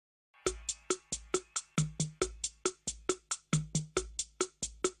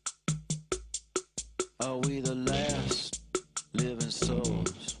Are we the last living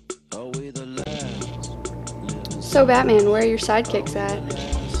souls? Are we the last living So Batman, where are your sidekicks at?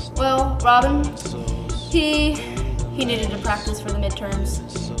 Well, Robin, souls? he needed to practice for the midterms,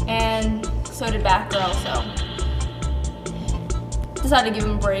 and so did Batgirl, so decided to give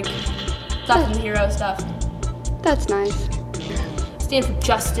him a break. Stop from the hero stuff. That's nice. Stand for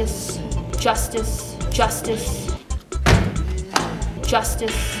justice, justice, justice,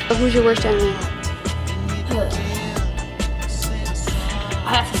 justice. Who's your worst enemy?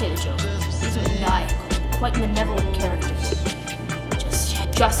 I have to say the Joker. He's a maniacal, quite malevolent character.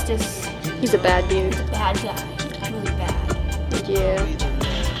 Justice. He's a bad dude. Bad guy. Really bad. Yeah.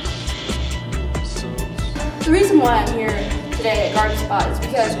 The reason why I'm here today at Garden Spot is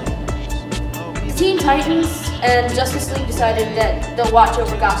because Teen Titans and Justice League decided that they'll watch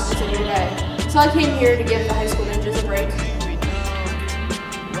over Gotham City today. So I came here to give the high school ninjas a break.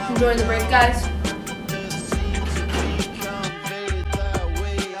 Enjoy the break, guys.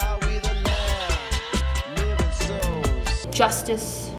 Justice.